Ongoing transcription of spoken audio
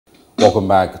Welcome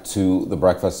back to the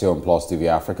breakfast here on Plus TV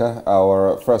Africa.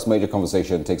 Our first major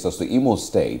conversation takes us to Imo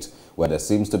State, where there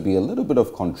seems to be a little bit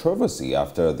of controversy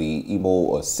after the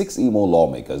six Imo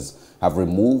lawmakers have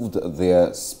removed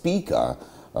their speaker,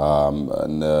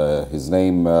 his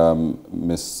name,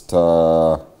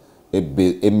 Mr.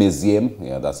 Emeziem,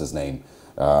 yeah, that's his name.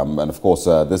 And of course,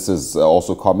 this is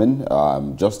also coming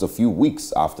just a few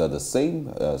weeks after the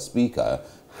same speaker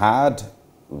had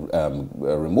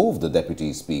removed the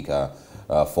deputy speaker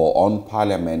for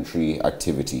unparliamentary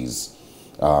activities.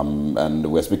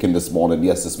 And we're speaking this morning,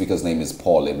 yes, the speaker's name is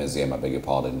Paul Emeziem, I beg your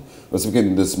pardon. We're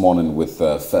speaking this morning with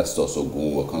Festus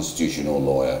Ogun, a constitutional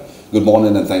lawyer. Good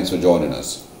morning and thanks for joining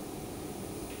us.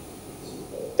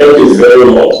 Thank you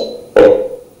very much.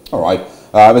 All right.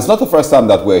 It's not the first time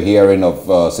that we're hearing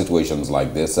of situations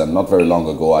like this, and not very long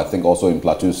ago, I think also in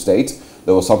Plateau State,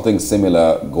 there was something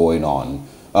similar going on.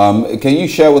 Can you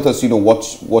share with us,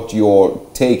 what your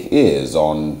take is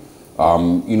on,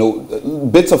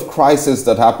 bits of crisis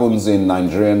that happens in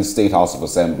Nigerian State House of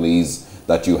Assemblies,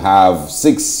 that you have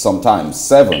 6, sometimes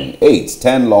 7, 8,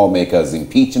 10 lawmakers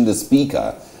impeaching the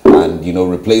speaker and,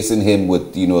 replacing him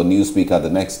with, a new speaker the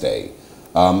next day.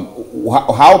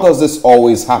 How does this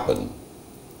always happen?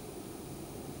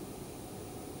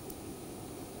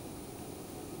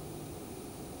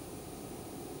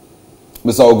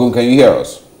 Mr. Ogun, can you hear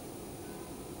us?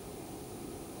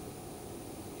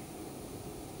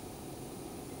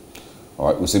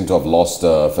 All right, we seem to have lost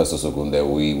Festus Ogun there.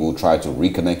 We will try to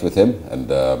reconnect with him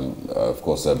and, of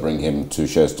course, bring him to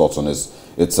share his thoughts on this.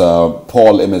 It's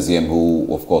Paul Emeziem,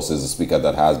 who, of course, is a speaker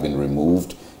that has been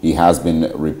removed. He has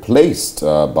been replaced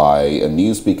by a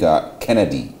new speaker,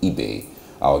 Kennedy Ibe.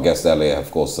 Our guest earlier, of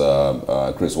course,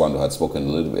 Chris Wando had spoken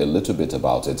a little bit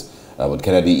about it. But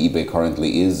Kennedy Ibe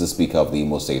currently is the Speaker of the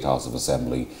Imo State House of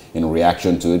Assembly. In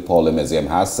reaction to it, Paul Emeziem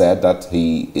has said that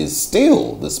he is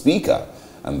still the Speaker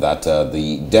and that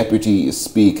the Deputy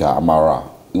Speaker, Amara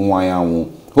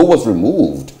Nwayanwu, who was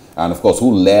removed and, of course,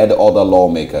 who led other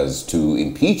lawmakers to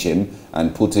impeach him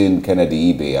and put in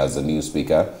Kennedy Ibe as the new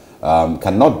Speaker,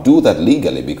 cannot do that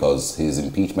legally because his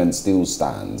impeachment still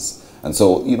stands. And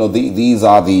so, these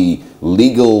are the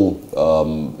legal,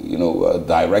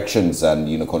 directions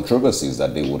and, controversies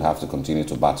that they would have to continue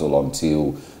to battle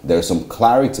until there's some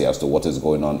clarity as to what is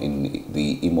going on in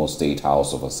the Imo State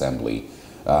House of Assembly.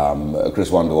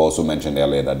 Chris Wando also mentioned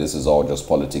earlier that this is all just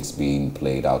politics being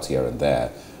played out here and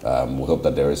there. We hope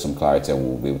that there is some clarity and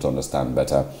we'll be able to understand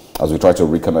better as we try to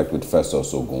reconnect with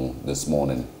Festus Ogun this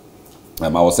morning. I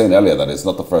was saying earlier that it's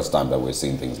not the first time that we're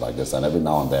seeing things like this, and every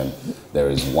now and then there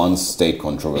is one state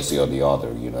controversy or the other,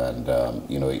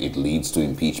 it leads to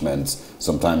impeachments.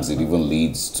 Sometimes it even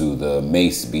leads to the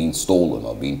mace being stolen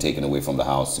or being taken away from the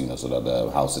House, so that the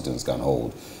House sittings can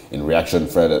hold. In reaction,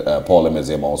 Paul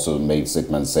Emeziem also made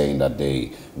statements saying that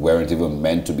they weren't even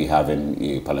meant to be having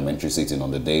a parliamentary sitting on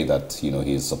the day that,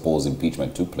 his supposed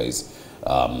impeachment took place.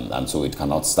 And so it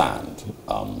cannot stand.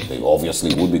 They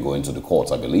obviously would be going to the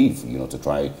courts, I believe, to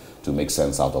try to make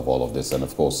sense out of all of this. And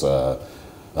of course,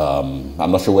 I'm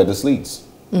not sure where this leads.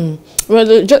 Well,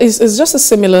 it's just a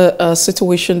similar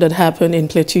situation that happened in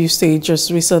Plateau State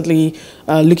just recently,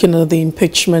 looking at the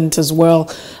impeachment as well.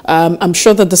 I'm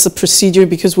sure that there's a procedure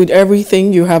because with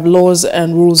everything, you have laws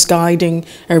and rules guiding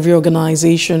every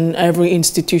organization, every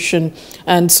institution.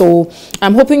 And so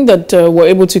I'm hoping that we're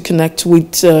able to connect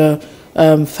with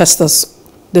Festus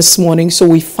this morning so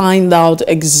we find out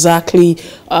exactly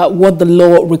what the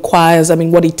law requires. I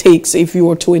mean, what it takes if you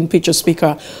were to impeach a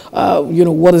speaker.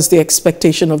 What is the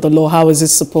expectation of the law? How is it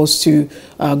supposed to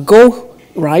go?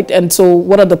 Right, and so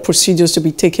what are the procedures to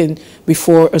be taken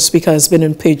before a speaker has been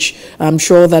impeached? I'm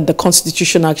sure that the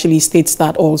Constitution actually states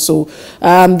that also.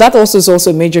 That also is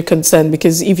also a major concern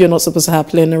because if you're not supposed to have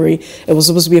plenary, it was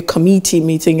supposed to be a committee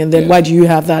meeting, and then why do you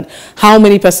have that? How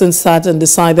many persons sat and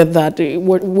decided that?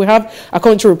 We have,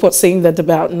 according to reports, saying that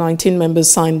about 19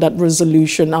 members signed that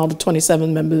resolution out of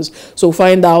 27 members. So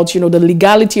find out, the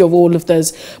legality of all of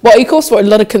this. But it calls for a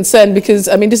lot of concern because,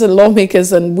 I mean, these are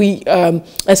lawmakers and we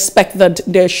expect that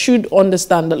they should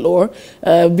understand the law.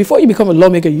 Before you become a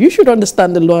lawmaker, you should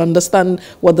understand the law, understand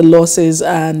what the law says,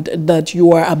 and that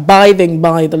you are abiding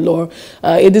by the law.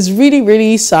 It is really,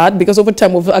 really sad because over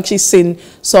time we've actually seen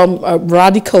some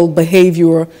radical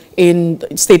behavior in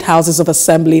state houses of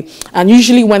assembly. And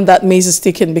usually when that mace is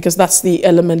taken, because that's the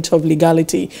element of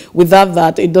legality, without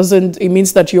that, it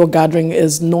means that your gathering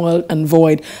is null and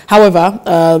void. However,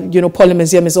 Paul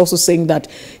Emeziem is also saying that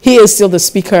he is still the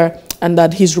speaker and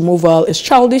that his removal is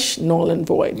childish, null and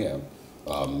void. Yeah.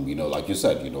 Like you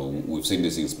said, we've seen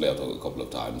these things play out a couple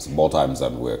of times, more times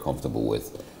than we're comfortable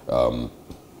with.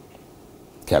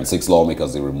 Can 6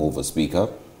 lawmakers they remove a speaker?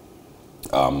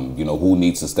 Who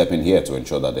needs to step in here to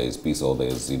ensure that there is peace or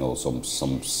there's, some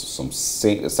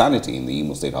sanity in the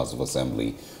Imo State House of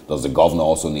Assembly? Does the governor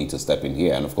also need to step in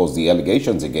here? And of course, the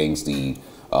allegations against the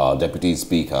Deputy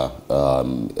Speaker,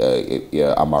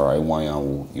 Amara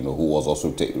Iwanyan, who was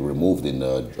also removed on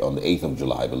the 8th of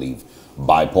July, I believe,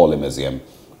 by Paul Emeziem.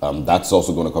 That's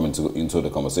also going to come into the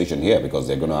conversation here, because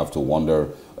they're going to have to wonder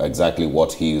exactly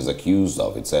what he is accused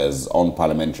of. It says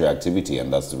unparliamentary activity,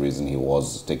 and that's the reason he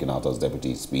was taken out as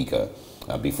Deputy Speaker,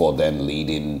 before then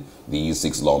leading these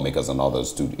 6 lawmakers and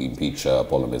others to impeach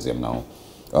Paul Emeziem now.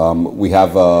 We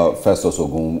have Festus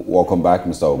Ogun. Welcome back,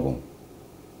 Mr. Ogun.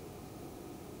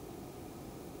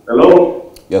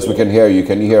 Hello? Yes, we can hear you.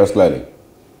 Can you hear us clearly?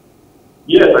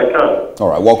 Yes, I can. All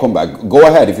right, welcome back. Go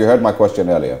ahead if you heard my question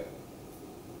earlier.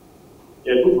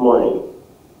 Yeah, good morning.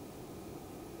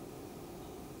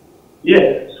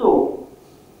 Yeah, so,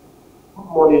 good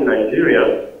morning,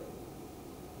 Nigeria.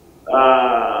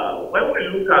 When we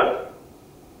look at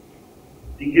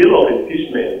the game of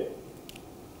impeachment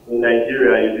in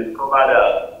Nigeria, you discover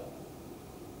that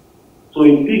to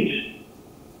impeach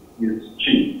is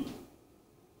cheap.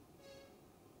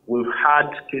 We've had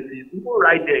cases, even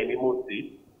right there in Imo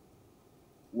State,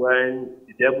 when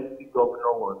the deputy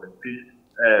governor was impeached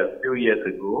a few years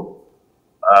ago,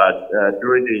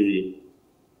 during the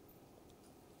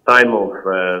time of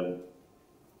the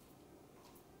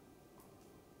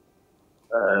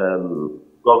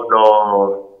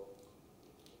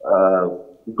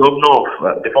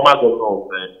former governor of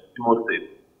Imo State.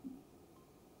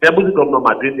 Deputy Governor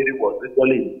Madrid was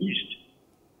actually impeached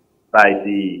by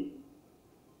the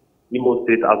Imo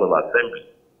State House of Assembly.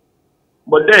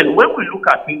 But then, when we look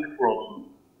at it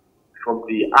from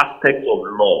the aspect of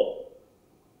law,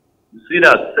 you see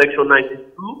that Section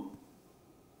 92,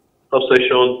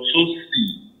 subsection 2C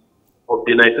of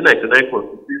the 1999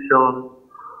 Constitution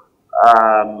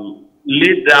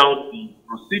laid down the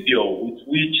procedure with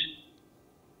which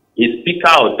a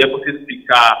speaker or deputy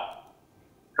speaker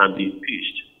can be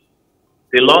impeached.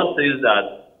 The law says that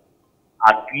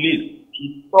at least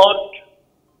 2/3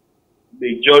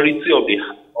 majority of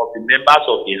the members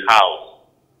of the House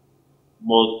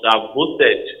must have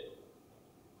voted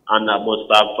and must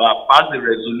have passed the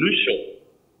resolution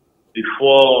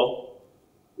before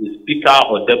the speaker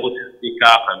or deputy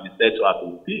speaker can be said to have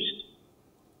been impeached.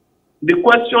 The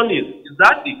question is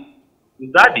that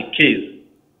the case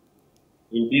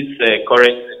in this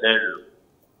current scenario?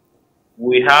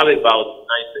 We have about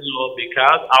 19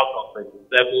 lawmakers out of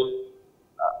 27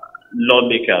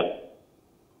 lawmakers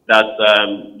that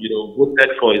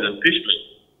voted for his impeachment.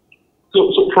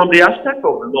 So from the aspect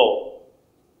of law,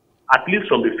 at least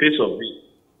from the face of it,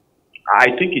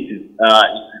 I think it is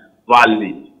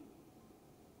valid.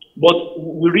 But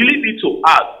we really need to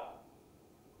ask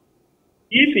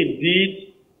if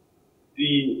indeed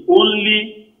the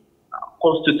only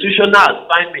constitutional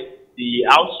assignment the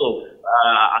House of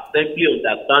Assembly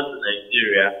understands in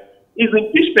Nigeria is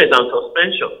impeachment and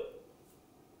suspension.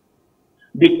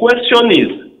 The question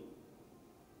is,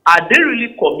 are they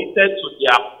really committed to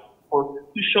their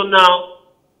constitutional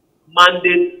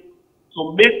mandate to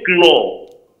make law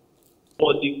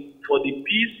for the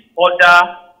peace, order,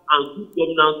 and good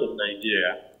governance of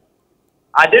Nigeria?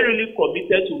 Are they really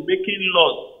committed to making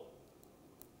laws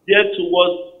geared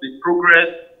towards the progress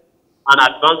and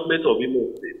advancement of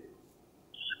Imo State?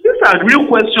 These are real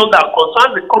questions that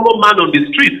concern the common man on the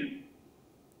street.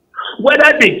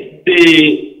 Whether they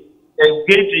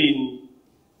engage in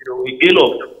a game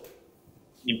of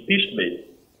impeachment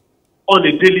on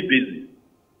a daily basis,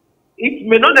 it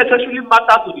may not necessarily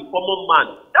matter to the common man.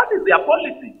 That is their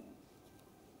policy.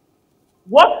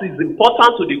 What is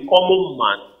important to the common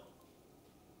man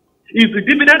is the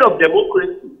dividend of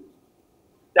democracy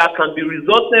that can be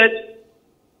resulted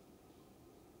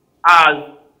as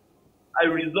a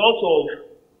result of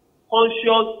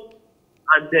conscious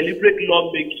and deliberate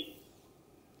lawmaking.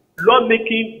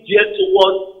 Lawmaking geared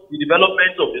towards the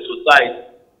development of the society.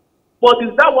 But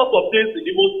is that what obtains in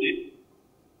Imo State?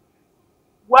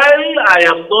 While I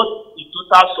am not in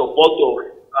total support of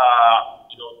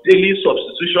daily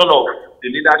substitution of the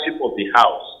leadership of the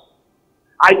House,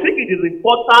 I think it is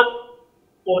important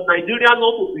for Nigeria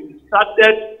not to be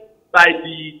distracted by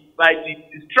the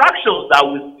distractions that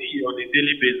we see on a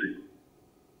daily basis.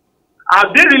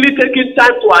 Have they really taken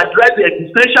time to address the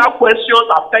existential questions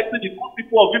affecting the good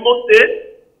people of Imo State?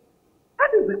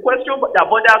 That is the question that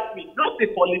bothers me, not the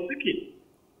politicking.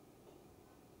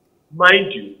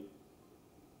 Mind you,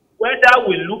 whether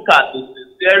we look at the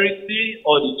sincerity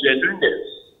or the genuineness,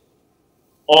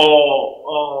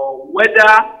 or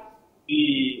whether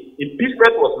the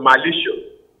impeachment was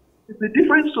malicious, it's a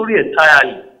different story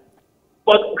entirely.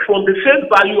 But from the face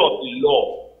value of the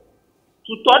law,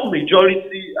 two-thirds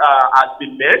majority has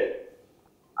been met,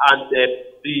 and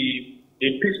the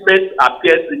impeachment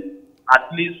appears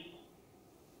at least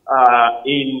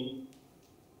in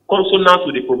consonance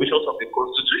with the provisions of the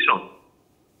Constitution.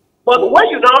 But when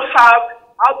you now have,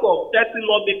 out of 30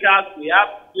 lawmakers, we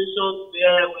have situations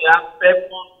where we have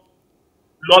 7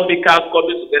 lawmakers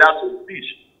coming together to impeach,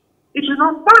 it will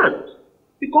not stand,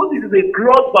 because it is a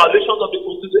gross violation of the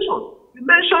Constitution. You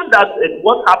mentioned that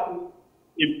what happened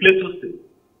in Plateau State.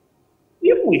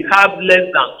 If we have less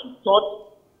than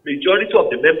two-thirds majority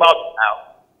of the members of the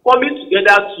House coming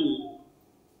together to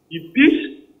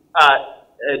impeach a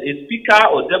speaker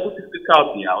or deputy speaker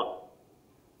of the House,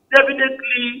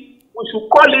 definitely we should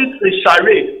call it a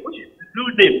charade, which is the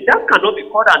new name. That cannot be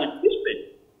called an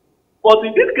impeachment. But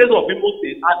in this case of Imo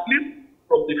State, at least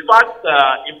from the fact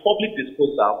in public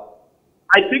disposal,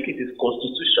 I think it is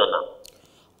constitutional.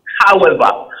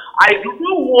 However, I do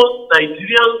not want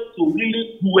Nigerians to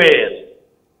really dwell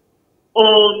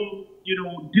on,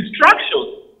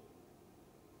 distractions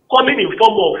coming in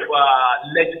form of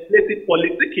legislative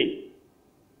politicking.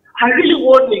 I really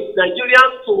want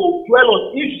Nigerians to dwell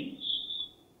on issues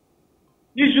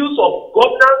of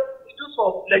governance, issues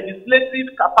of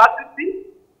legislative capacity.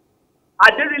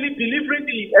 Are they really delivering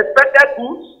the expected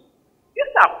goods?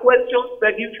 These are questions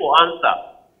begging for answer.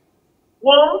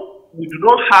 One, we do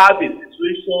not have a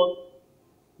situation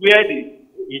where the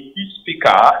impeached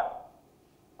speaker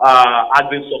has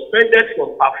been suspended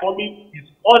from performing his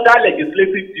other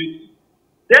legislative duties.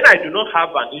 Then I do not have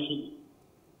an issue.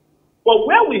 But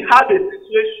when we have a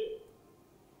situation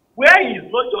where he is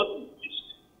not just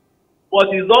impeached,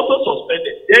 but is also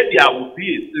suspended, then there will be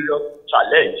a serious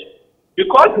challenge.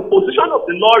 Because the position of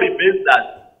the law remains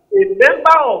that a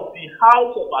member of the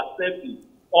House of Assembly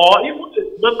or even a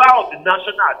member of the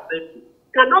National Assembly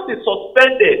cannot be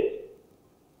suspended.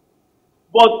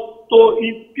 But to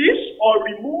impeach or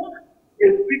remove a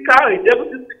speaker, a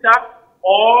deputy speaker,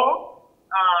 or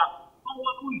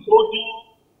someone who is holding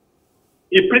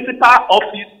a principal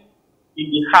office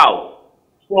in the House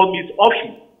from his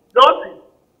office,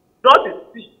 not his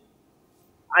seat,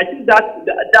 I think that is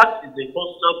a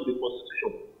consonant to the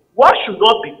Constitution. What should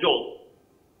not be done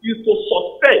is to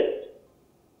suspend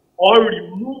or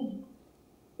remove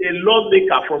a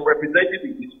lawmaker from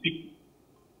representing his people.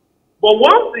 But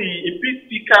once the impeached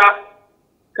speaker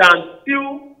can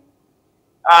still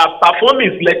perform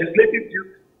his legislative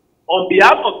duties on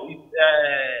behalf of his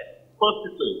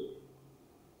constituents,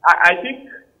 I think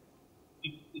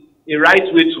it's a right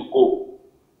way to go.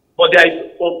 But there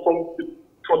is, from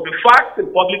the facts in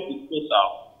public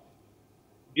disposal,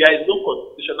 there is no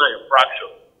constitutional infraction.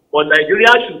 But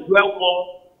Nigerians should dwell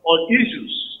more on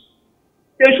issues.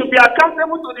 They should be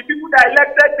accountable to the people that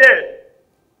elected them.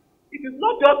 It is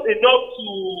not just enough to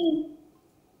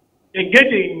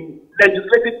engage in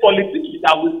legislative politics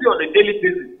that we see on a daily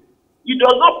basis. It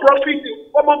does not profit the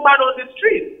common man on the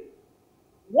street.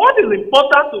 What is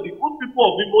important to the good people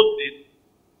of Imo State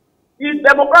is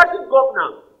democratic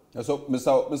governance. So,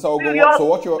 Mr. Ogun, so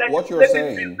what you're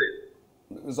saying,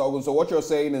 Mr. Ogun, so what you're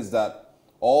saying is that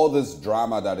all this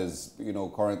drama that is,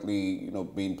 currently,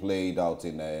 being played out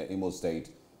in Imo State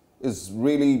is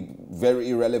really very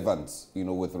irrelevant,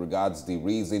 with regards to the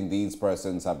reason these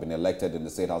persons have been elected in the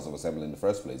State House of Assembly in the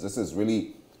first place. This is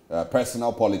really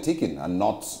personal politicking and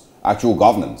not actual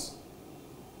governance.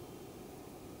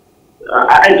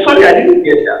 I'm sorry, I didn't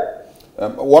get that.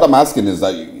 What I'm asking is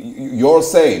that you're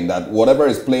saying that whatever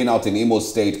is playing out in Imo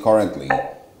State currently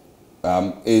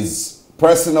is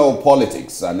personal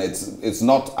politics, and it's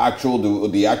not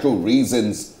the actual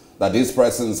reasons that these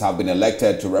persons have been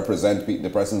elected to represent the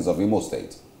persons of Imo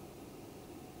State.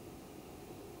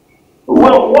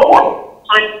 Well, what I'm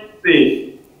trying to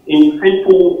say in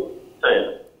simple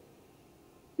terms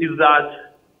is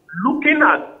that looking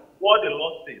at what the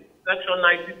law says, Section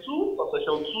 92 or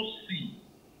Section 2C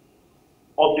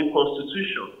of the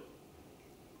Constitution,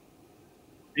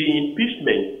 the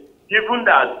impeachment, given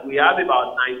that we have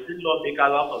about 19 lawmakers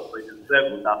out of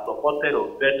 27 that supported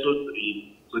or vetoed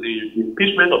to the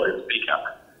impeachment of the Speaker,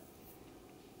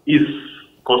 is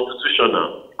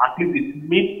constitutional. At least it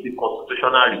meets the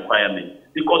constitutional requirement.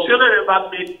 The Constitution never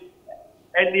made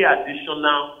any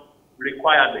additional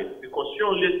requirement. The Constitution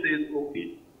only says,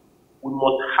 okay, we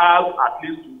must have at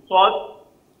least two-thirds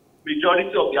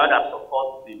majority of the other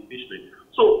support the impeachment.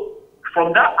 So,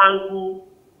 from that angle,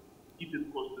 it is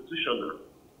constitutional.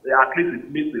 At least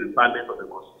it meets the requirement of the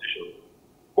Constitution.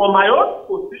 But my own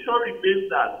position remains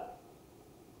that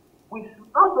we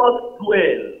should not just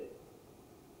dwell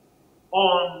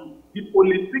on the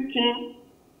politicking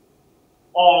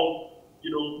of,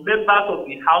 members of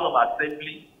the House of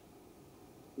Assembly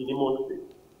in Imo State.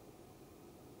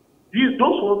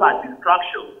 Those ones are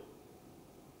distractions.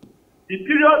 The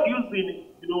period used in,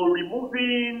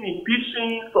 removing,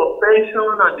 impeaching, suspension,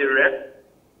 and the rest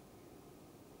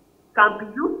can be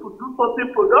used to do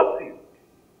something productive.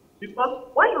 Because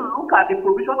when you look at the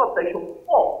provision of Section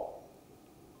 4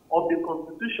 of the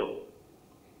Constitution,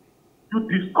 you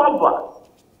discover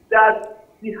that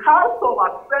the House of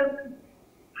Assembly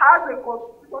has a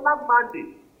constitutional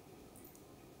mandate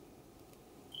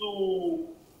to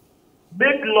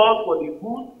make laws for the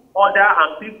good, order,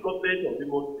 and peace government of the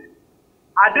Imo State.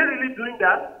 Are they really doing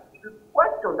that? It's a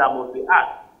question that must be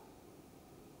asked.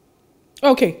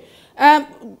 Okay.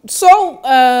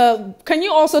 Can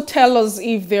you also tell us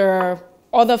if there are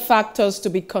other factors to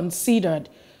be considered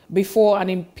before an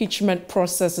impeachment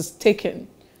process is taken?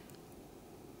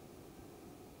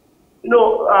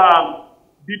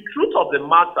 The truth of the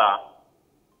matter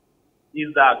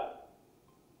is that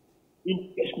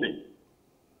impeachment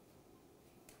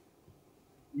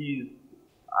is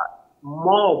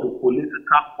more of a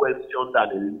political question than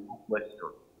a legal question.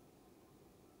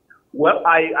 Well,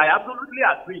 I absolutely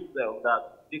agree, sir, that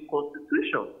the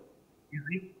Constitution is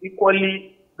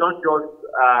equally not just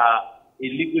a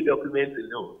legal document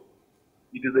alone.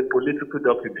 It is a political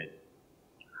document.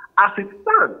 As it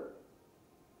stands,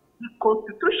 the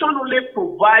Constitution only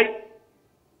provides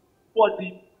for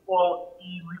the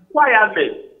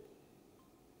requirement.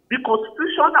 The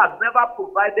Constitution has never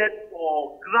provided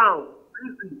for grounds,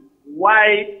 reasons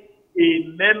why a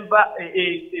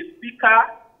speaker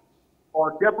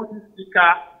or deputy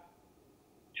speaker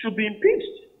should be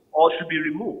impeached or should be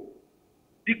removed.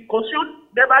 The Constitution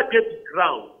never gave the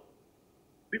ground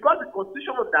because the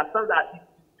Constitution understands that it is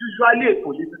usually a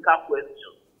political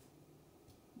question.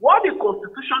 What the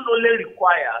Constitution only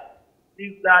requires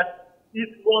is that it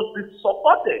must be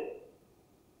supported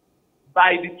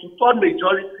by the two-thirds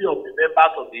majority of the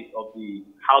members of the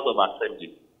House of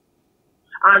Assembly.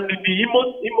 And in the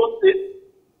Imo State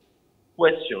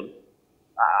question,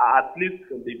 at least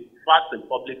from the facts and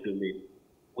public domain,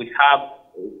 we have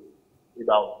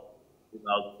about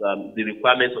the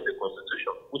requirements of the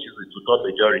Constitution, which is the two-thirds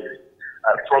majority.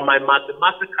 From my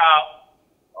mathematical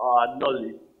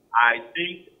knowledge, I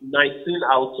think 19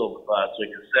 out of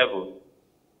 27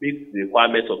 meets the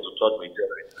requirements of two-thirds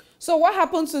majority. So what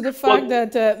happens to the fact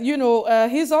that,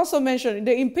 he's also mentioned,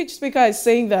 the impeached speaker is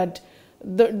saying that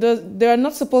they are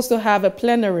not supposed to have a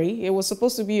plenary. It was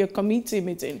supposed to be a committee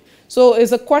meeting. So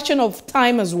it's a question of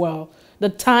time as well, the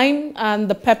time and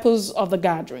the purpose of the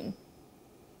gathering.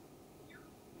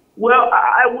 Well,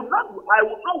 I would not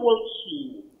want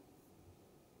to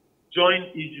join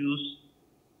issues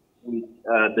with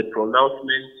the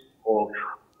pronouncement of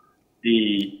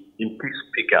the impeached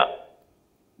speaker.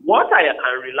 What I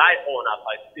can rely on as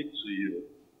I speak to you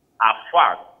are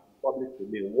facts, public to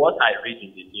me, what I read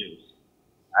in the news.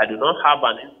 I do not have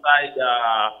an inside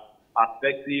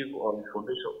perspective or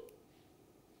information.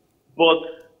 But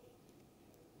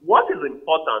what is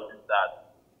important is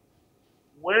that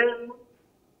when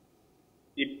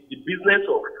the business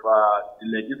of the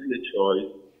legislature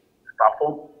is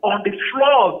performed on the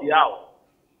floor of the House,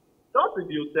 not in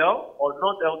the hotel or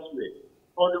not elsewhere,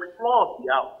 on the floor of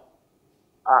the House,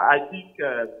 I think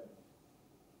it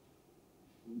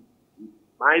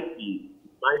might be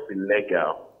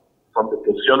legal from the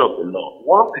position of the law.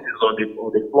 Once it is on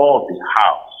the floor of the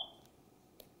House,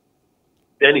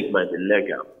 then it might be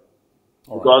legal.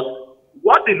 All because right.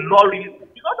 What the law is,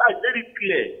 because I made it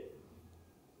clear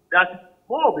that it's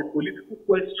more of a political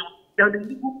question than a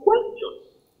legal question.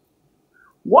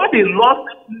 What the law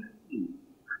says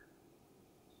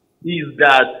is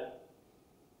that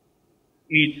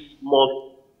it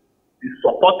must be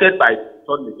supported by the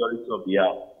third majority of the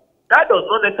House. That does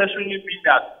not necessarily mean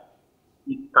that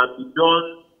it can be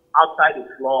done outside the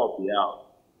floor of the House.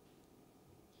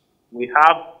 We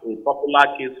have a popular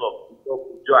case of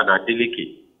Joe and Adeleke,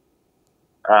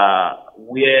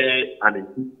 where an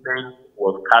impeachment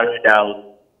was carried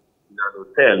out in an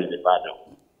hotel in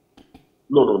Ibadan.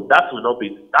 No, that is not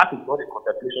a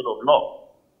contemplation of law.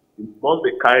 It must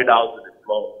be carried out in the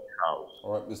floor of the House.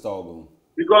 All right, Mr. Ogun.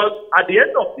 Because at the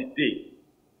end of the day,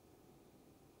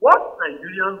 what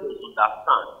Nigerians must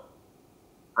understand,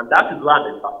 and that is why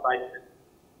I'm emphasizing,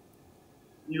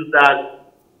 is that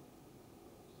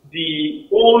the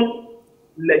whole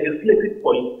legislative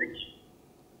politics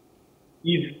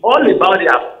is all about the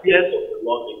affairs of the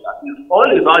lawmakers. It's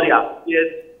all about the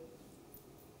affairs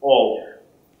of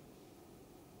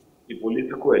the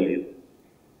political elite.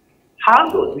 How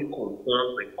does it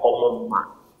concern the common man?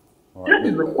 All right. That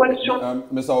is the question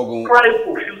Mr. Ogun, trying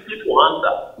profusely to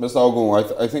answer. Mr.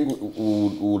 Ogun, I think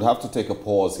we would have to take a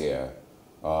pause here.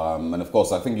 And of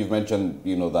course, I think you've mentioned,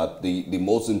 that the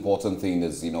most important thing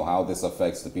is, how this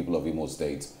affects the people of Imo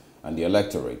State and the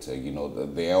electorate.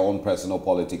 Their own personal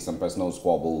politics and personal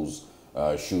squabbles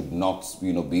should not,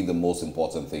 be the most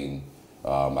important thing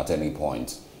at any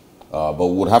point. But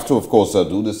we'll have to, of course,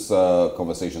 do this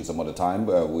conversation some other time.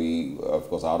 We, of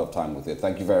course, are out of time with it.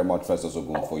 Thank you very much, Festus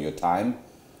Ogun, for your time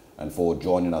and for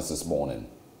joining us this morning.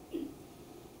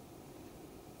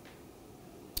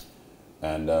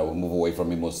 And we'll move away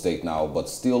from Imo State now, but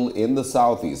still in the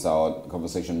southeast, our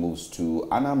conversation moves to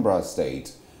Anambra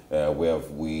State, where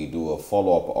we do a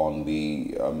follow-up on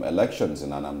the elections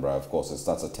in Anambra. Of course, it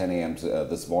starts at 10 a.m.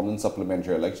 This morning,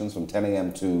 supplementary elections from 10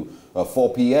 a.m. to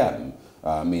 4 p.m.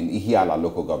 In Ihiala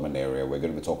local government area. We're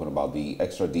going to be talking about the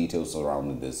extra details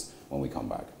surrounding this when we come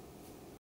back.